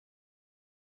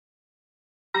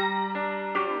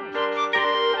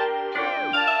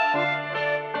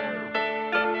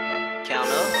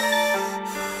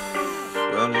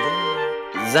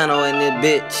Xano in this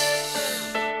bitch.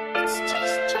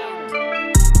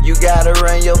 You gotta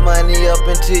run your money up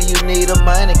until you need a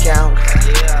money counter.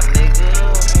 Yeah, nigga.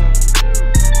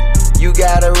 You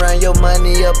gotta run your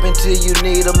money up until you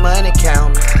need a money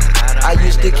counter. I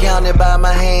used to count it by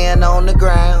my hand on the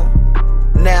ground.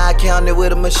 Now I count it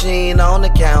with a machine on the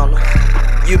counter.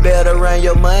 You better run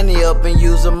your money up and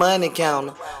use a money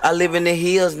counter. I live in the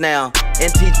hills now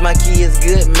and teach my kids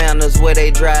good manners where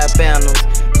they drive phantoms.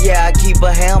 Yeah, I keep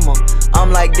a hammer.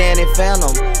 I'm like Danny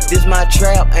Phantom. This my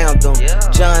trap anthem.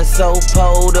 John so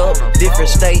pulled up, different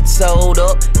states sold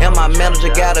up, and my manager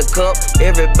got a cup.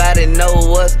 Everybody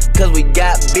know us, cause we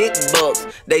got big bucks.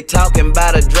 They talking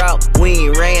about a drought, we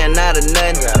ain't ran out of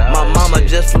nothing. My mama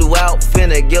just flew out,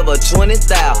 finna give her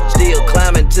 20,000. Still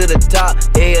climbing to the top,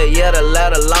 hell yeah, the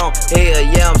ladder long. Hell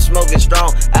yeah, I'm smoking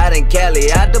strong, out in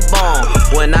Cali, out the bomb.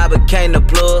 When I became the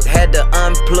plug, had to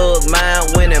unplug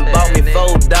mine. Went and bought me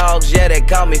 4 dogs, yeah, they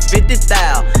called me 50,000.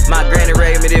 My granny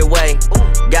raised me this way,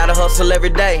 gotta hustle every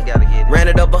day. Ran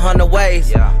it up 100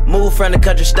 ways, moved from the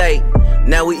country state.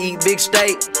 Now we eat big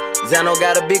steak, Xano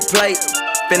got a big plate.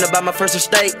 Finna buy my first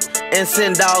estate and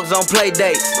send dogs on play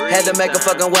dates. Had to make a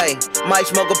fucking way, might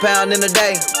smoke a pound in a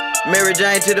day. Mary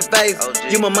Jane to the face,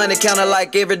 you my money counter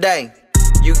like every day.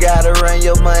 You gotta run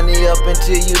your money up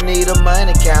until you need a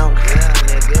money counter.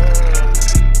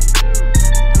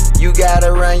 You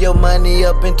gotta run your money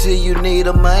up until you need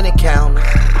a money counter.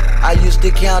 I used to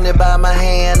count it by my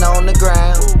hand on the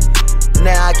ground.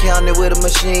 Now I count it with a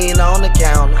machine on the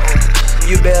counter.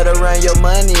 You better run your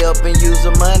money up and use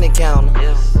a money counter.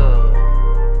 Yes,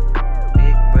 sir.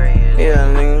 Big brand. Yeah,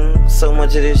 nigga. So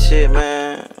much of this shit,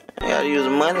 man. I gotta use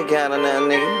a money counter now,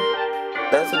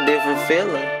 nigga. That's a different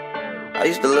feeling. I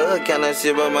used to love counting that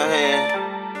shit by my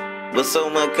hand. But so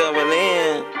much coming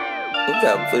in, we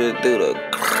gotta put it through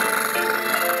the.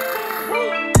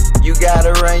 You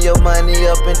gotta run your money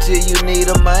up until you need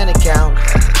a money counter.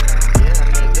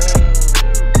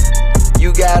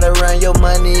 You gotta run your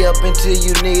money up until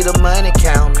you need a money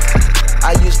counter.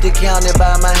 I used to count it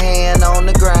by my hand on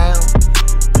the ground.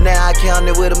 Now I count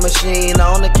it with a machine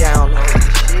on the counter.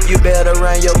 You better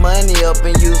run your money up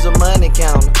and use a money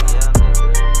counter.